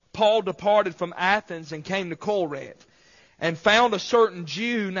Paul departed from Athens and came to Corinth, and found a certain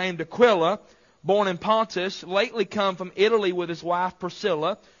Jew named Aquila, born in Pontus, lately come from Italy with his wife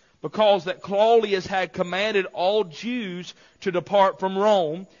Priscilla, because that Claudius had commanded all Jews to depart from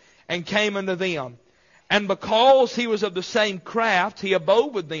Rome, and came unto them. And because he was of the same craft, he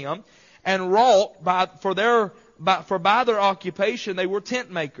abode with them, and wrought for by their occupation they were tent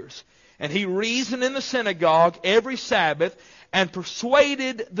makers. And he reasoned in the synagogue every Sabbath, and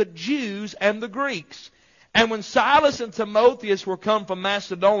persuaded the Jews and the Greeks. And when Silas and Timotheus were come from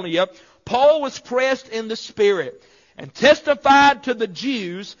Macedonia, Paul was pressed in the Spirit, and testified to the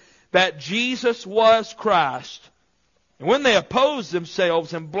Jews that Jesus was Christ. And when they opposed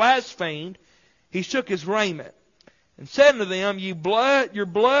themselves and blasphemed, he shook his raiment, and said unto them, your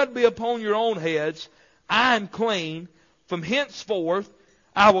blood be upon your own heads. I am clean. From henceforth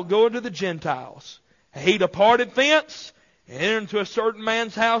I will go into the Gentiles. And he departed thence, and entered into a certain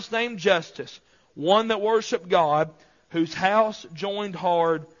man's house named Justus, one that worshiped God, whose house joined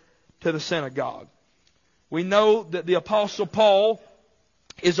hard to the synagogue. We know that the Apostle Paul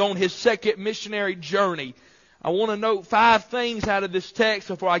is on his second missionary journey. I want to note 5 things out of this text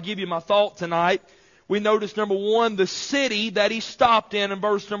before I give you my thought tonight. We notice, number 1, the city that he stopped in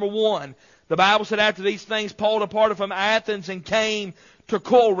verse number 1. The Bible said, after these things, Paul departed from Athens and came to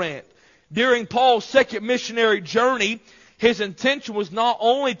Corinth. During Paul's second missionary journey, his intention was not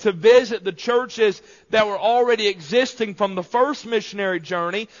only to visit the churches that were already existing from the first missionary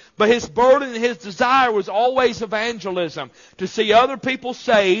journey, but his burden and his desire was always evangelism, to see other people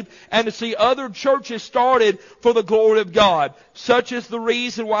saved and to see other churches started for the glory of God. Such is the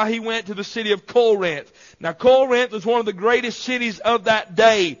reason why he went to the city of Corinth. Now, Corinth was one of the greatest cities of that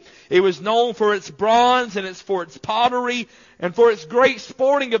day. It was known for its bronze and for its pottery and for its great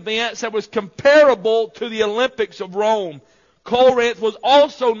sporting events that was comparable to the Olympics of Rome. Corinth was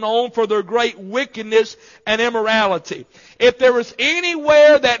also known for their great wickedness and immorality. If there was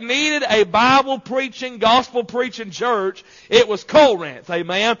anywhere that needed a Bible-preaching, gospel-preaching church, it was Corinth.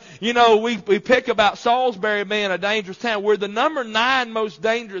 Amen. You know, we pick about Salisbury being a dangerous town. We're the number 9 most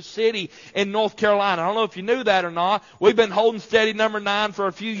dangerous city in North Carolina. I don't know if you knew that or not. We've been holding steady number 9 for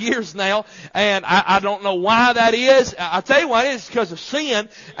a few years now, and I don't know why that is. I tell you why it is, because of sin.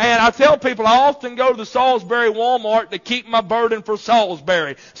 And I tell people I often go to the Salisbury Walmart to keep my burden for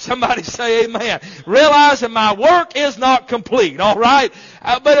Salisbury. Somebody say amen. Realizing my work is not complete, all right?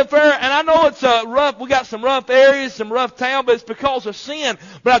 And I know it's rough. We got some rough areas, some rough town, but it's because of sin.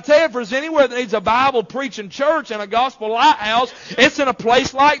 But I tell you, if there's anywhere that needs a Bible preaching church and a gospel lighthouse, it's in a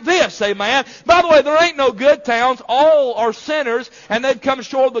place like this, amen. By the way, there ain't no good towns. All are sinners, and they've come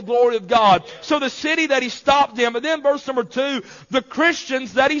short of the glory of God. So the city that he stopped in, but then verse number 2, the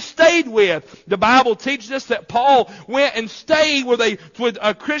Christians that he stayed with. The Bible teaches us that Paul went and stayed with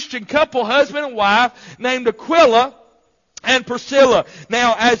a Christian couple, husband and wife, named Aquila and Priscilla.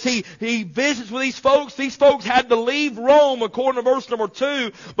 Now, as he visits with these folks had to leave Rome, according to verse number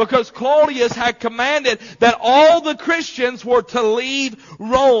 2, because Claudius had commanded that all the Christians were to leave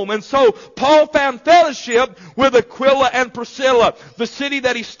Rome. And so, Paul found fellowship with Aquila and Priscilla, the city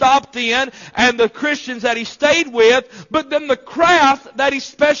that he stopped in, and the Christians that he stayed with, but then the craft that he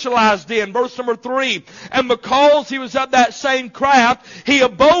specialized in. Verse number 3, and because he was of that same craft, he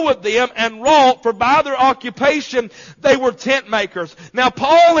abode with them and wrought, for by their occupation they were tent makers. Now,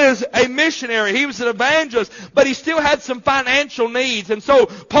 Paul is a missionary. He was an evangelist, but he still had some financial needs. And so,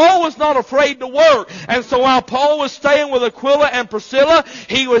 Paul was not afraid to work. And so, while Paul was staying with Aquila and Priscilla,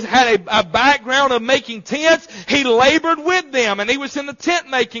 he had a background of making tents. He labored with them, and he was in the tent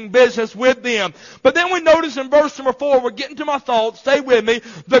making business with them. But then we notice in verse number 4, we're getting to my thoughts, stay with me,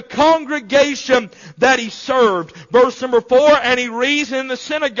 the congregation that he served. Verse number 4, and he reasoned in the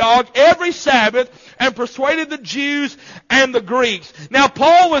synagogue every Sabbath and persuaded the Jews and the Greeks. Now,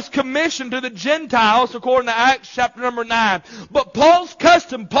 Paul was commissioned to the Gentiles according to Acts chapter number 9. But Paul's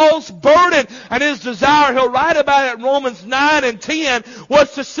custom, Paul's burden, and his desire, he'll write about it in Romans 9 and 10,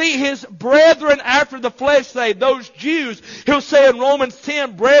 was to see his brethren after the flesh saved, those Jews. He'll say in Romans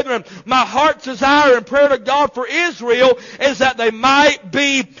 10, brethren, my heart's desire and prayer to God for Israel is that they might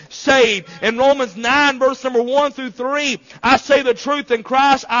be saved. In Romans 9, verse number 1 through 3, I say the truth in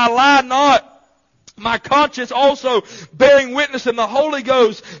Christ, I lie not. My conscience also bearing witness in the Holy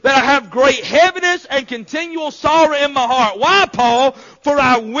Ghost that I have great heaviness and continual sorrow in my heart. Why, Paul? For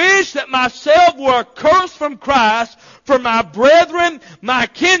I wish that myself were accursed from Christ for my brethren, my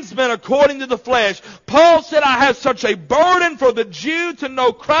kinsmen according to the flesh. Paul said, I have such a burden for the Jew to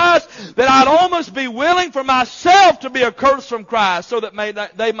know Christ that I'd almost be willing for myself to be accursed from Christ so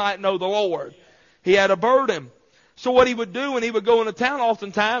that they might know the Lord. He had a burden. So what he would do when he would go into town,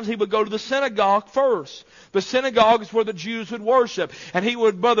 oftentimes he would go to the synagogue first. The synagogue is where the Jews would worship. And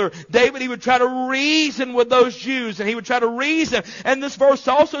Brother David, he would try to reason with those Jews. And he would try to reason. And this verse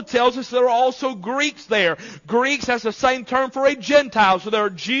also tells us there are also Greeks there. Greeks has the same term for a Gentile. So there are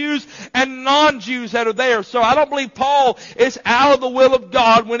Jews and non-Jews that are there. So I don't believe Paul is out of the will of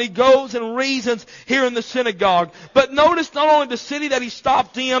God when he goes and reasons here in the synagogue. But notice not only the city that he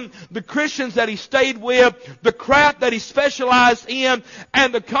stopped in, the Christians that he stayed with, the craft that he specialized in,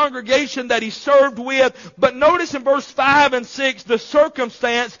 and the congregation that he served with, but notice in verse 5 and 6 the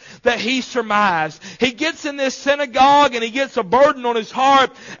circumstance that he surmised. He gets in this synagogue and he gets a burden on his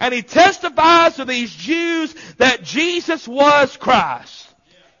heart, and he testifies to these Jews that Jesus was Christ.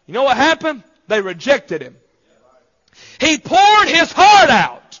 You know what happened? They rejected him. He poured his heart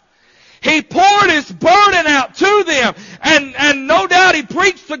out. He poured his burden out to them, and no doubt he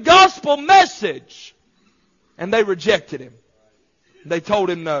preached the gospel message. And they rejected him. They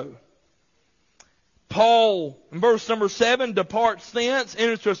told him no. Paul, in verse number 7, departs thence,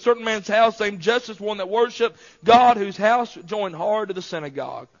 enters to a certain man's house named Justus, one that worshiped God, whose house joined hard to the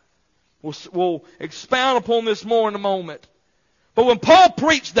synagogue. We'll expound upon this more in a moment. But when Paul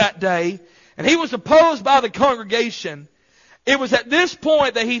preached that day, and he was opposed by the congregation, it was at this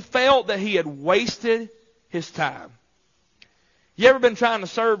point that he felt that he had wasted his time. You ever been trying to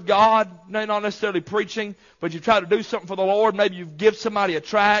serve God? No, not necessarily preaching, but you try to do something for the Lord. Maybe you've given somebody a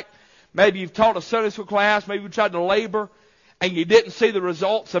tract. Maybe you've taught a Sunday school class. Maybe you tried to labor and you didn't see the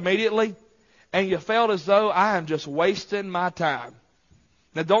results immediately. And you felt as though I am just wasting my time.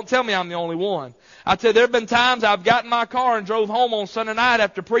 Now don't tell me I'm the only one. I tell you, there have been times I've got in my car and drove home on Sunday night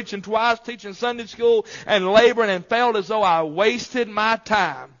after preaching twice, teaching Sunday school and laboring, and felt as though I wasted my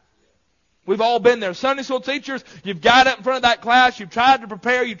time. We've all been there. Sunday school teachers, you've got up in front of that class, you've tried to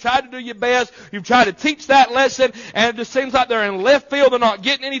prepare, you've tried to do your best, you've tried to teach that lesson, and it just seems like they're in left field, they're not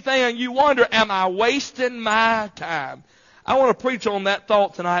getting anything, and you wonder, am I wasting my time? I want to preach on that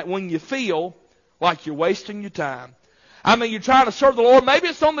thought tonight, when you feel like you're wasting your time. I mean, you're trying to serve the Lord. Maybe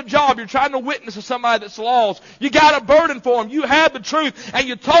it's on the job. You're trying to witness to somebody that's lost. You got a burden for them. You have the truth, and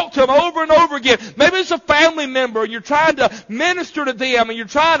you talk to them over and over again. Maybe it's a family member, and you're trying to minister to them, and you're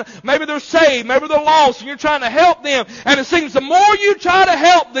trying to, maybe they're saved, maybe they're lost, and you're trying to help them. And it seems the more you try to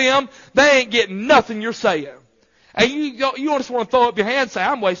help them, they ain't getting nothing you're saying. And you just want to throw up your hand and say,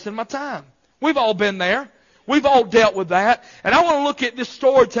 I'm wasting my time. We've all been there. We've all dealt with that. And I want to look at this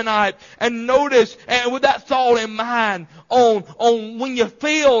story tonight and notice, and with that thought in mind, on when you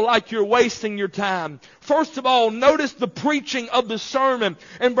feel like you're wasting your time. First of all, notice the preaching of the sermon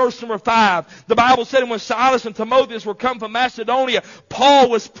in verse number 5. The Bible said, when Silas and Timotheus were come from Macedonia, Paul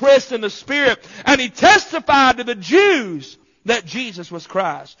was pressed in the Spirit, and he testified to the Jews that Jesus was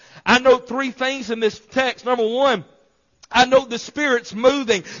Christ. I note three things in this text. Number one, I know the Spirit's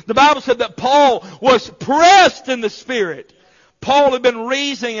moving. The Bible said that Paul was pressed in the Spirit. Paul had been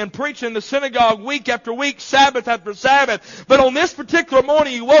reasoning and preaching in the synagogue week after week, Sabbath after Sabbath. But on this particular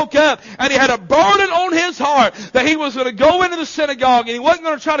morning, he woke up and he had a burden on his heart that he was going to go into the synagogue, and he wasn't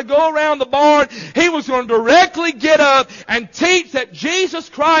going to try to go around the barn. He was going to directly get up and teach that Jesus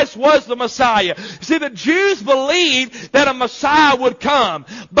Christ was the Messiah. See, the Jews believed that a Messiah would come,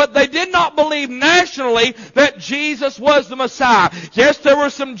 but they did not believe nationally that Jesus was the Messiah. Yes, there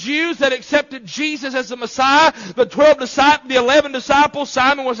were some Jews that accepted Jesus as the Messiah. The 12 disciples, the 11 disciples.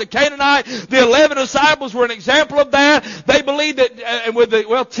 Simon was a Canaanite. The 11 disciples were an example of that. They believed that, with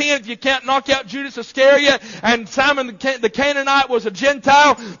the 10 if you can't knock out Judas Iscariot, and Simon the Canaanite was a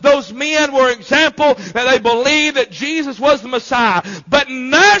Gentile. Those men were an example that they believed that Jesus was the Messiah. But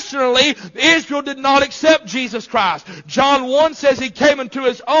nationally, Israel did not accept Jesus Christ. John 1 says he came into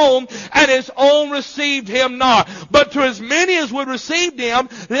his own, and his own received him not. But to as many as would receive him,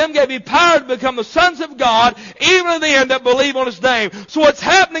 them gave he power to become the sons of God, even to them that believe on his name. So what's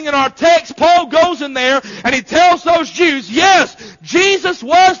happening in our text, Paul goes in there and he tells those Jews, yes, Jesus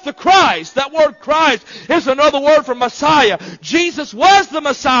was the Christ. That word Christ is another word for Messiah. Jesus was the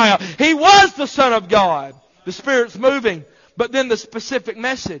Messiah. He was the Son of God. The Spirit's moving. But then the specific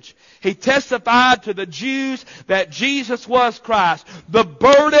message. He testified to the Jews that Jesus was Christ. The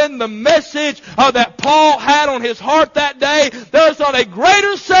burden, the message that Paul had on his heart that day, there's not a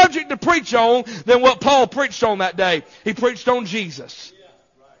greater subject to preach on than what Paul preached on that day. He preached on Jesus.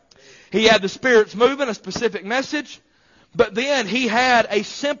 He had the Spirit's moving, a specific message, but then he had a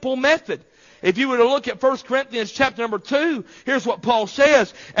simple method. If you were to look at 1 Corinthians chapter number 2, here's what Paul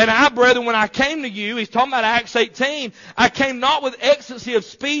says. And I, brethren, when I came to you, he's talking about Acts 18, I came not with excellency of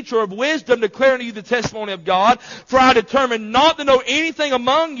speech or of wisdom, declaring to you the testimony of God, for I determined not to know anything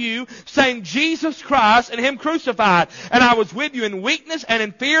among you, saying Jesus Christ and Him crucified. And I was with you in weakness and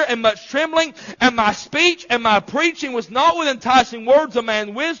in fear and much trembling, and my speech and my preaching was not with enticing words of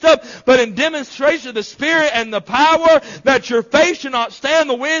man's wisdom, but in demonstration of the Spirit and the power, that your faith should not stand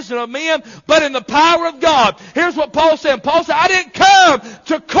the wisdom of men, but in the power of God. Here's what Paul said. Paul said, I didn't come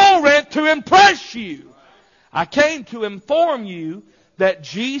to Corinth to impress you. I came to inform you that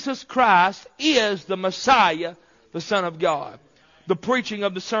Jesus Christ is the Messiah, the Son of God. The preaching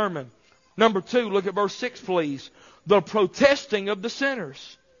of the sermon. Number 2, look at verse 6, please. The protesting of the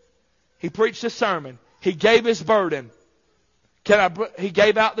sinners. He preached his sermon. He gave his burden. Can I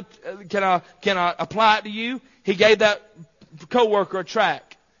apply it to you? He gave that co-worker a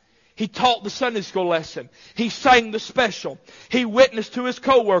tract. He taught the Sunday school lesson. He sang the special. He witnessed to his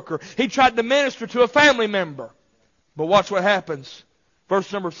co-worker. He tried to minister to a family member. But watch what happens.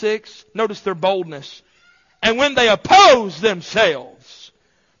 Verse number 6, notice their boldness. And when they oppose themselves,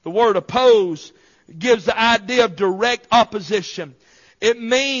 the word oppose gives the idea of direct opposition. It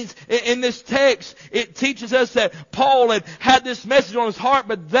means, in this text, it teaches us that Paul had this message on his heart,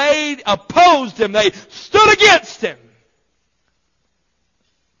 but they opposed him. They stood against him.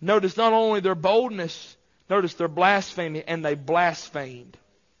 Notice not only their boldness, notice their blasphemy, and they blasphemed.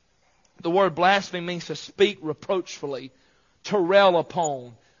 The word blaspheme means to speak reproachfully, to rail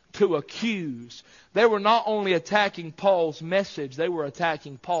upon, to accuse. They were not only attacking Paul's message, they were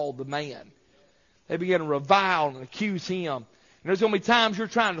attacking Paul the man. They began to revile and accuse him. And there's going to be times you're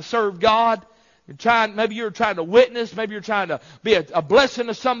trying to serve God. Maybe you're trying to witness. Maybe you're trying to be a blessing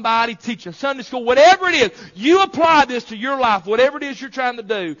to somebody, teaching Sunday school. Whatever it is, you apply this to your life. Whatever it is you're trying to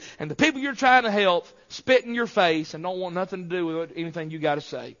do. And the people you're trying to help spit in your face and don't want nothing to do with anything you got to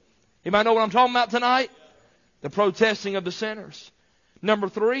say. Anybody know what I'm talking about tonight? The protesting of the sinners. Number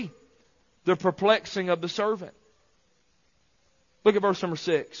 3, the perplexing of the servant. Look at verse number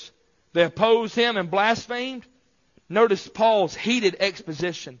 6. They opposed him and blasphemed. Notice Paul's heated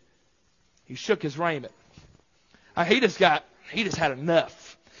exposition. He shook his raiment. He just had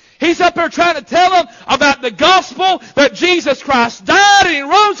enough. He's up there trying to tell them about the gospel, that Jesus Christ died and He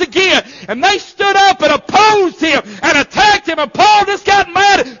rose again. And they stood up and opposed Him and attacked Him. And Paul just got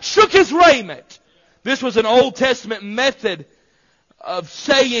mad and shook his raiment. This was an Old Testament method of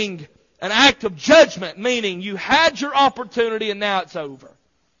saying an act of judgment, meaning you had your opportunity and now it's over.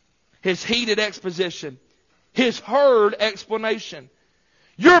 His heated exposition. His heard explanation.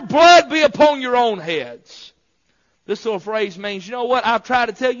 Your blood be upon your own heads. This little phrase means, you know what? I've tried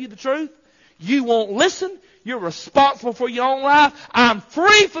to tell you the truth. You won't listen. You're responsible for your own life. I'm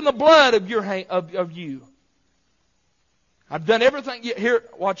free from the blood of you. I've done everything. Here,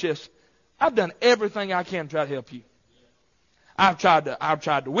 watch this. I've done everything I can to try to help you. I've tried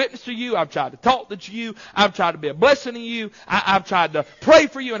to witness to you. I've tried to talk to you. I've tried to be a blessing to you. I've tried to pray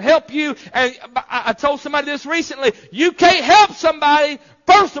for you and help you. And I told somebody this recently. You can't help somebody,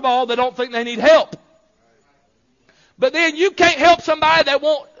 first of all, that don't think they need help. But then you can't help somebody that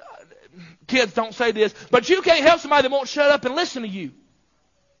won't, kids don't say this, but you can't help somebody that won't shut up and listen to you.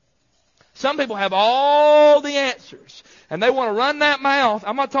 Some people have all the answers, and they want to run that mouth.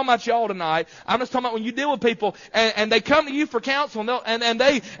 I'm not talking about y'all tonight. I'm just talking about when you deal with people, and they come to you for counsel, and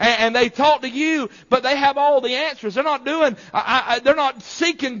they talk to you, but they have all the answers. They're not doing. They're not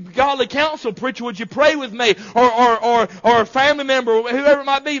seeking godly counsel. Preacher, would you pray with me? Or a family member, whoever it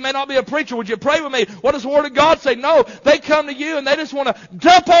might be, may not be a preacher. Would you pray with me? What does the Word of God say? No, they come to you, and they just want to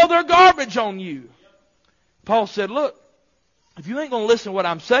dump all their garbage on you. Paul said, look. If you ain't going to listen to what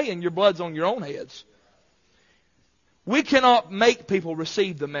I'm saying, your blood's on your own heads. We cannot make people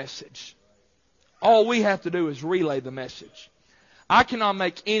receive the message. All we have to do is relay the message. I cannot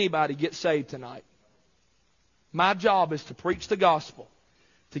make anybody get saved tonight. My job is to preach the gospel,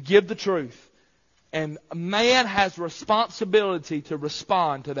 to give the truth. And man has responsibility to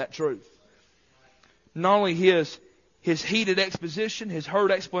respond to that truth. Not only his heated exposition, his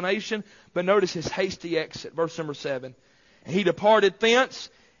heard explanation, but notice his hasty exit. Verse number 7. And he departed thence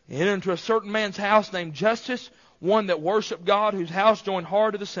and entered into a certain man's house named Justus, one that worshiped God, whose house joined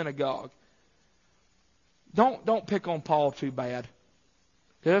hard to the synagogue. Don't pick on Paul too bad.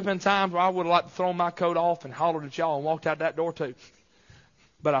 There have been times where I would have liked to throw my coat off and hollered at y'all and walked out that door too.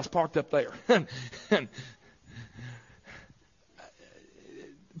 But I was parked up there.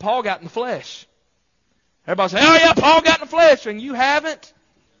 Paul got in the flesh. Everybody say, oh yeah, Paul got in the flesh, and you haven't.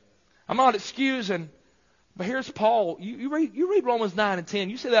 I'm not excusing. But here's Paul. You read Romans 9 and 10.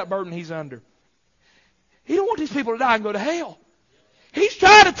 You see that burden he's under. He don't want these people to die and go to hell. He's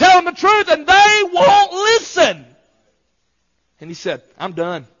trying to tell them the truth and they won't listen. And he said, I'm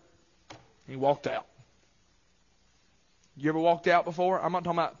done. And he walked out. You ever walked out before? I'm not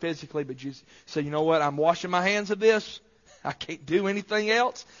talking about physically, but you say, you know what? I'm washing my hands of this. I can't do anything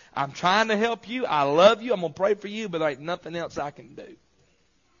else. I'm trying to help you. I love you. I'm going to pray for you, but there ain't nothing else I can do.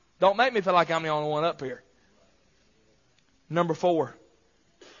 Don't make me feel like I'm the only one up here. Number 4.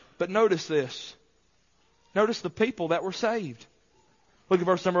 But notice this. Notice the people that were saved. Look at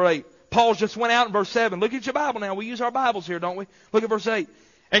verse number 8. Paul just went out in verse 7. Look at your Bible now. We use our Bibles here, don't we? Look at verse 8.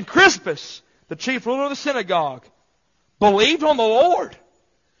 And Crispus, the chief ruler of the synagogue, believed on the Lord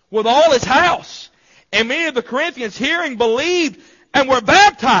with all his house. And many of the Corinthians hearing believed and were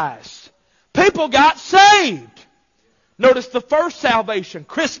baptized. People got saved. Notice the first salvation,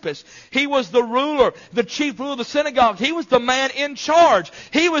 Crispus. He was the ruler, the chief ruler of the synagogue. He was the man in charge.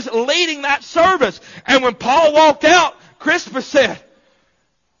 He was leading that service. And when Paul walked out, Crispus said,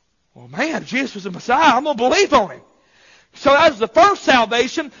 well, man, if Jesus was the Messiah, I'm going to believe on him. So that was the first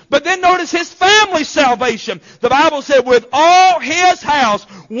salvation. But then notice his family's salvation. The Bible said with all his house,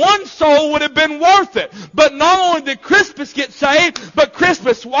 one soul would have been worth it. But not only did Crispus get saved, but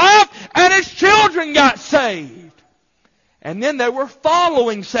Crispus' wife and his children got saved. And then there were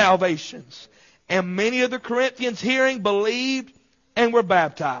following salvations. And many of the Corinthians hearing believed and were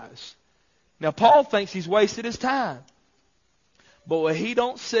baptized. Now Paul thinks he's wasted his time. But what he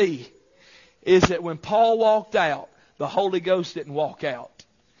don't see is that when Paul walked out, the Holy Ghost didn't walk out.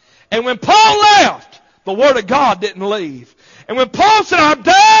 And when Paul left, the Word of God didn't leave. And when Paul said, I'm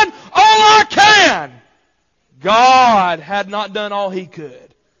done all I can, God had not done all He could.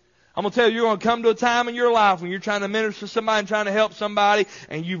 I'm going to tell you, you're going to come to a time in your life when you're trying to minister to somebody and trying to help somebody,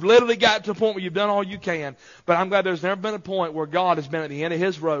 and you've literally got to a point where you've done all you can. But I'm glad there's never been a point where God has been at the end of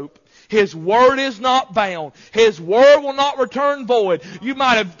His rope. His Word is not bound. His Word will not return void. You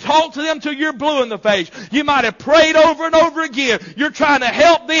might have talked to them till you're blue in the face. You might have prayed over and over again. You're trying to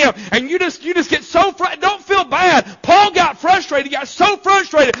help them, and you just get so frustrated. Don't feel bad. Paul got frustrated. He got so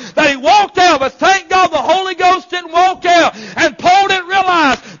frustrated that he walked out. But thank God the Holy Ghost didn't walk out. And Paul didn't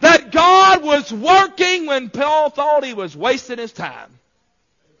realize that God was working when Paul thought he was wasting his time.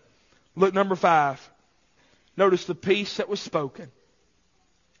 Look, number 5. Notice the peace that was spoken.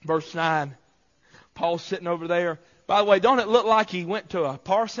 Verse 9. Paul's sitting over there. By the way, don't it look like he went to a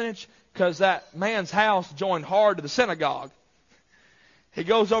parsonage? Because that man's house joined hard to the synagogue. He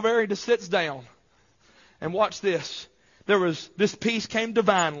goes over there and just sits down. And watch this. This peace came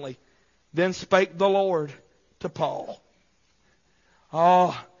divinely. Then spake the Lord to Paul.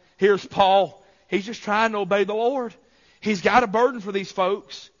 Oh, here's Paul. He's just trying to obey the Lord. He's got a burden for these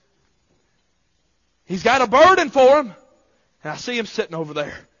folks. He's got a burden for them. And I see him sitting over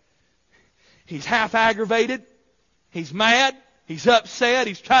there. He's half aggravated. He's mad. He's upset.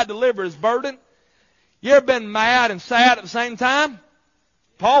 He's tried to deliver his burden. You ever been mad and sad at the same time?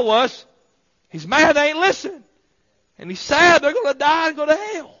 Paul was. He's mad they ain't listening. And he's sad they're going to die and go to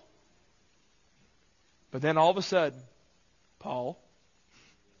hell. But then all of a sudden, Paul,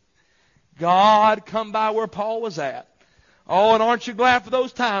 God come by where Paul was at. Oh, and aren't you glad for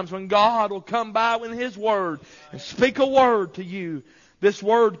those times when God will come by with His Word and speak a word to you?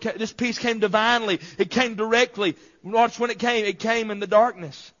 This peace came divinely. It came directly. Watch when it came. It came in the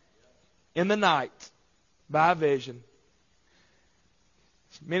darkness, in the night, by vision.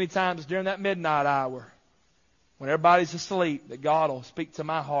 Many times during that midnight hour, when everybody's asleep, that God will speak to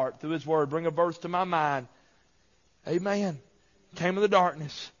my heart through His Word, bring a verse to my mind. Amen. Came in the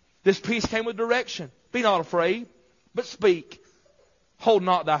darkness. This peace came with direction. Be not afraid, but speak. Hold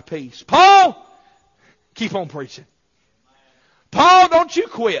not thy peace. Paul, keep on preaching. Paul, don't you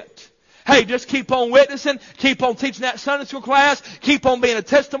quit. Hey, just keep on witnessing. Keep on teaching that Sunday school class. Keep on being a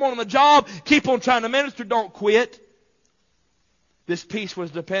testimony on the job. Keep on trying to minister. Don't quit. This peace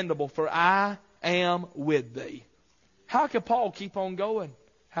was dependable, for I am with thee. How could Paul keep on going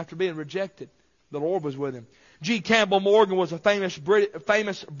after being rejected? The Lord was with him. G. Campbell Morgan was a famous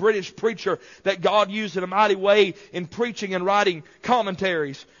British preacher that God used in a mighty way in preaching and writing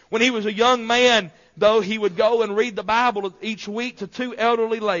commentaries. When he was a young man, though, he would go and read the Bible each week to 2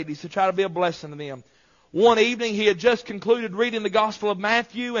 elderly ladies to try to be a blessing to them. One evening, he had just concluded reading the Gospel of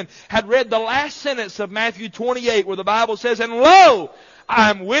Matthew and had read the last sentence of Matthew 28, where the Bible says, "And lo,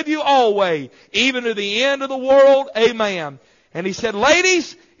 I am with you always, even to the end of the world. Amen." And he said,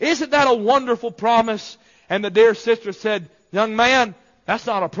 "Ladies, isn't that a wonderful promise?" And the dear sister said, "Young man, that's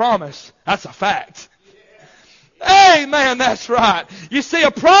not a promise. That's a fact." Amen, that's right. You see,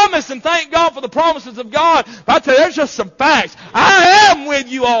 a promise, and thank God for the promises of God. But I tell you, there's just some facts. I am with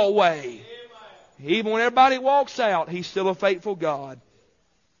you always. Even when everybody walks out, He's still a faithful God.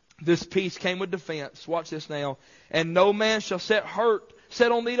 This peace came with defense. Watch this now. And no man shall set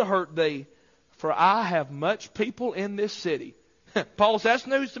on thee to hurt thee, for I have much people in this city. Paul says, that's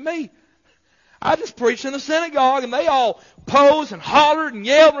news to me. I just preached in the synagogue and they all posed and hollered and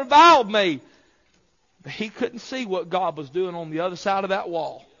yelled and reviled me. But he couldn't see what God was doing on the other side of that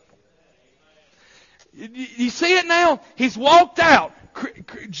wall. You see it now? He's walked out.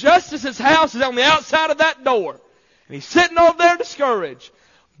 Justus's house is on the outside of that door. And he's sitting over there discouraged.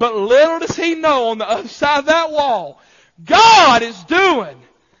 But little does he know, on the other side of that wall, God is doing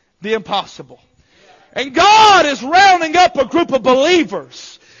the impossible. And God is rounding up a group of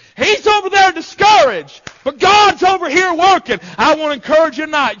believers. He's over there discouraged, but God's over here working. I want to encourage you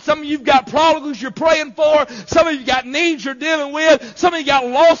tonight. Some of you've got prodigals you're praying for. Some of you got needs you're dealing with. Some of you got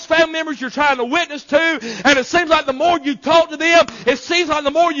lost family members you're trying to witness to. And it seems like the more you talk to them, it seems like the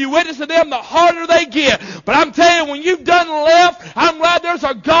more you witness to them, the harder they get. But I'm telling you, when you've done left, I'm glad there's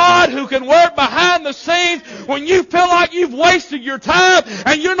a God who can work behind the scenes. When you feel like you've wasted your time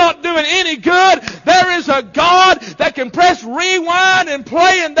and you're not doing any good, there is a God that can press rewind and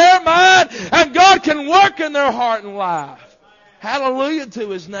play in their mind, and God can work in their heart and life. Hallelujah to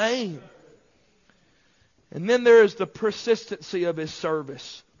His name. And then there is the persistency of His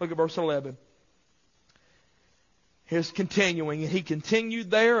service. Look at verse 11. His continuing. And He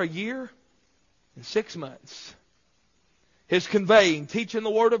continued there 1 year and 6 months. His conveying, teaching the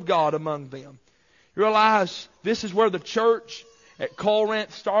Word of God among them. You realize this is where the church at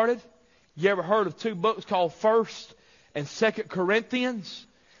Corinth started? You ever heard of 2 books called 1st and 2nd Corinthians?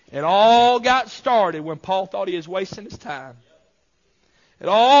 It all got started when Paul thought he was wasting his time. It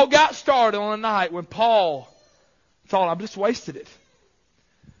all got started on a night when Paul thought, I've just wasted it.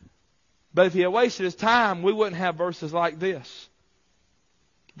 But if he had wasted his time, we wouldn't have verses like this.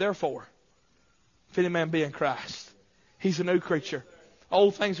 Therefore, if any man be in Christ, he's a new creature.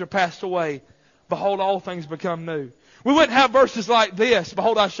 Old things are passed away. Behold, all things become new. We wouldn't have verses like this.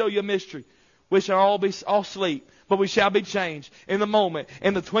 Behold, I show you a mystery. We shall all sleep, but we shall be changed in the moment,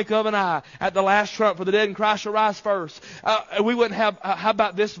 in the twinkling of an eye, at the last trump, for the dead in Christ shall rise first. We wouldn't have, how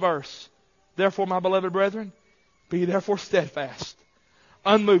about this verse? Therefore, my beloved brethren, be ye therefore steadfast,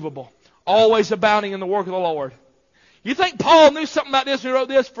 unmovable, always abounding in the work of the Lord. You think Paul knew something about this when he wrote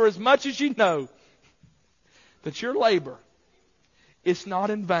this? For as much as you know that your labor is not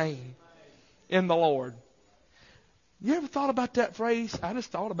in vain in the Lord. You ever thought about that phrase? I just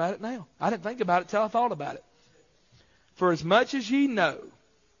thought about it now. I didn't think about it till I thought about it. For as much as ye know,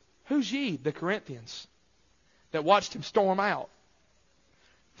 who's ye? The Corinthians that watched him storm out.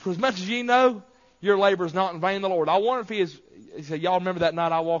 For as much as ye know, your labor is not in vain in the Lord. I wonder if he said, y'all remember that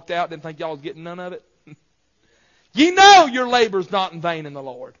night I walked out, didn't think y'all was getting none of it? Ye know your labor is not in vain in the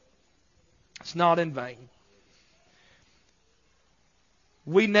Lord. It's not in vain.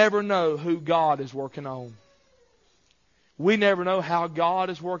 We never know who God is working on. We never know how God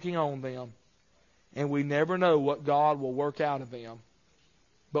is working on them. And we never know what God will work out of them.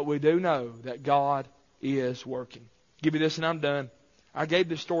 But we do know that God is working. Give you this and I'm done. I gave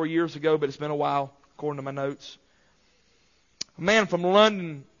this story years ago, but it's been a while, according to my notes. A man from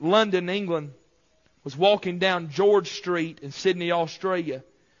London, England, was walking down George Street in Sydney, Australia,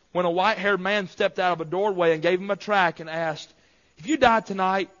 when a white-haired man stepped out of a doorway and gave him a tract and asked, if you died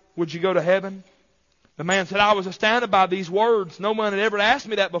tonight, would you go to heaven? The man said, I was astounded by these words. No one had ever asked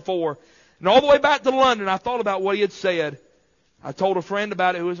me that before. And all the way back to London, I thought about what he had said. I told a friend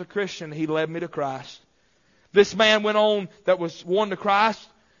about it who was a Christian. He led me to Christ. This man went on, that was won to Christ,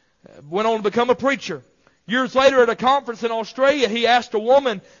 went on to become a preacher. Years later at a conference in Australia, he asked a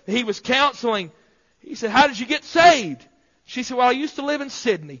woman that he was counseling, he said, how did you get saved? She said, well, I used to live in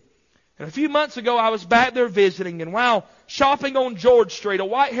Sydney. And a few months ago, I was back there visiting, and while shopping on George Street, a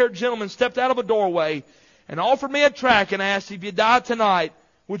white-haired gentleman stepped out of a doorway and offered me a tract and asked, if you died tonight,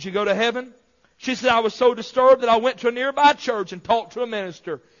 would you go to heaven? She said, I was so disturbed that I went to a nearby church and talked to a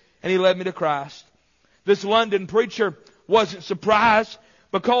minister, and he led me to Christ. This London preacher wasn't surprised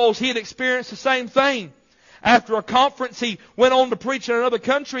because he had experienced the same thing. After a conference, he went on to preach in another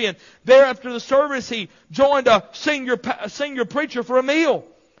country, and there after the service, he joined a senior preacher for a meal.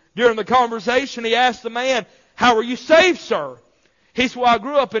 During the conversation, he asked the man, how are you saved, sir? He said, well, I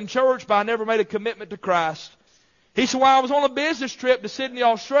grew up in church, but I never made a commitment to Christ. He said, well, I was on a business trip to Sydney,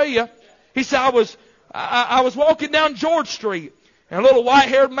 Australia. He said, I was walking down George Street, and a little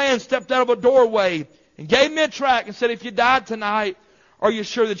white-haired man stepped out of a doorway and gave me a tract and said, if you died tonight, are you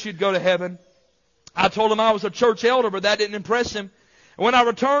sure that you'd go to heaven? I told him I was a church elder, but that didn't impress him. And when I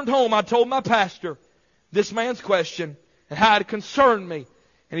returned home, I told my pastor this man's question and how it concerned me.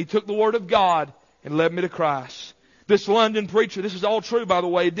 And he took the Word of God and led me to Christ. This London preacher, this is all true by the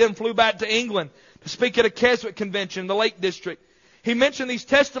way, then flew back to England to speak at a Keswick convention in the Lake District. He mentioned these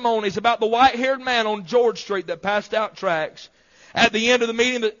testimonies about the white-haired man on George Street that passed out tracts. At the end of the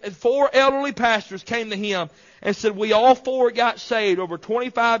meeting, the 4 elderly pastors came to him and said, we all 4 got saved over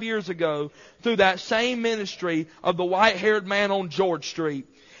 25 years ago through that same ministry of the white-haired man on George Street.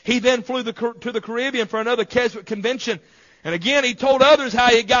 He then flew to the Caribbean for another Keswick convention. And again, he told others how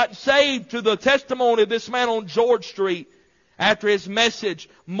he got saved through the testimony of this man on George Street. After his message,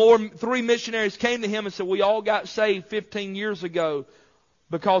 3 missionaries came to him and said, we all got saved 15 years ago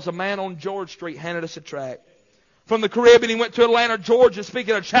because a man on George Street handed us a tract. From the Caribbean, he went to Atlanta, Georgia,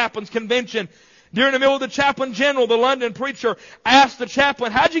 speaking at a chaplain's convention. During the middle of the chaplain general, the London preacher asked the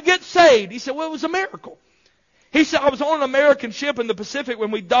chaplain, how'd you get saved? He said, well, it was a miracle. He said, I was on an American ship in the Pacific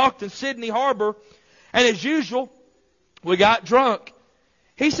when we docked in Sydney Harbor, and as usual, we got drunk.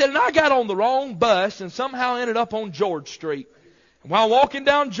 He said, and I got on the wrong bus and somehow ended up on George Street. And while walking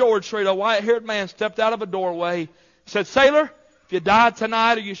down George Street, a white-haired man stepped out of a doorway, said, sailor, if you die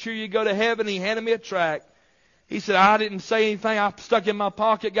tonight, are you sure you go to heaven? He handed me a tract. He said, I didn't say anything. I stuck it in my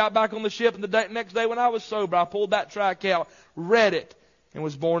pocket, got back on the ship, and the next day when I was sober, I pulled that tract out, read it, and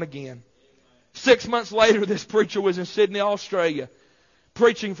was born again. 6 months later, this preacher was in Sydney, Australia,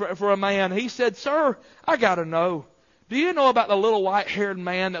 preaching for a man. He said, sir, I got to know. Do you know about the little white-haired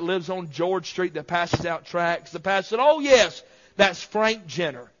man that lives on George Street that passes out tracts? The pastor said, oh, yes, that's Frank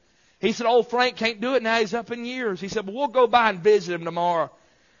Jenner. He said, oh, Frank can't do it now. He's up in years. He said, well, we'll go by and visit him tomorrow.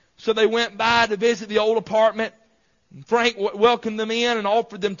 So they went by to visit the old apartment. Frank welcomed them in and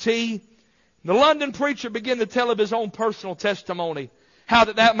offered them tea. The London preacher began to tell of his own personal testimony, how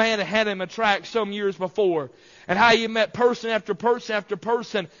that man had handed him a tract some years before, and how he met person after person after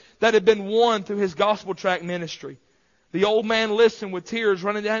person that had been won through his gospel tract ministry. The old man listened with tears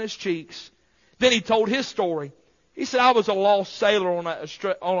running down his cheeks. Then he told his story. He said, I was a lost sailor on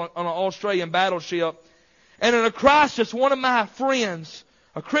an Australian battleship, and in a crisis, one of my friends,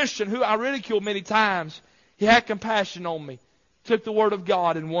 a Christian who I ridiculed many times, he had compassion on me, took the word of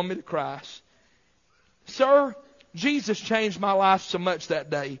God and won me to Christ. Sir, Jesus changed my life so much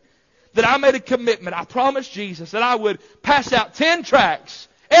that day that I made a commitment. I promised Jesus that I would pass out 10 tracts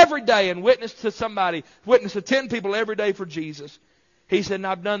every day and witness to 10 people every day for Jesus. He said, and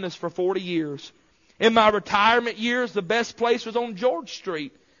I've done this for 40 years. In my retirement years, the best place was on George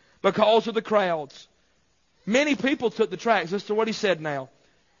Street because of the crowds. Many people took the tracts. Listen to what he said now.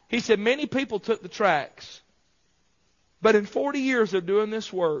 He said, many people took the tracts. But in 40 years of doing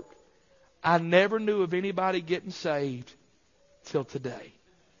this work, I never knew of anybody getting saved till today.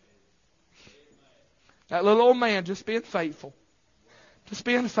 That little old man just being faithful. Just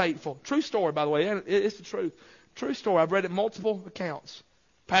being faithful. True story, by the way. It's the truth. True story. I've read it multiple accounts.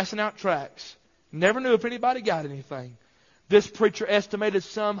 Passing out tracts. Never knew if anybody got anything. This preacher estimated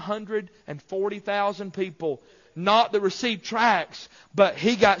some 140,000 people, not that received tracts, but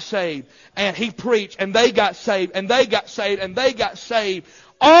he got saved. And he preached, and they got saved, and they got saved, and they got saved.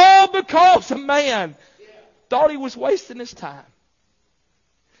 All because a man thought he was wasting his time.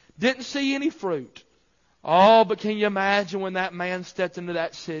 Didn't see any fruit. Oh, but can you imagine when that man stepped into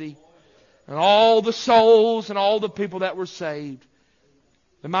that city? And all the souls and all the people that were saved.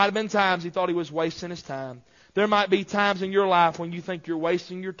 There might have been times he thought he was wasting his time. There might be times in your life when you think you're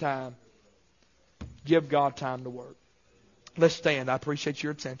wasting your time. Give God time to work. Let's stand. I appreciate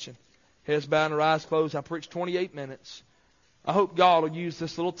your attention. Heads bowed and eyes closed. I preached 28 minutes. I hope God will use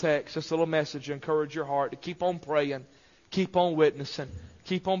this little text, this little message to encourage your heart to keep on praying, keep on witnessing,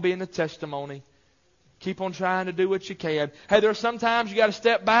 keep on being a testimony, keep on trying to do what you can. Hey, there are sometimes you got to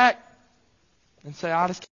step back and say, I just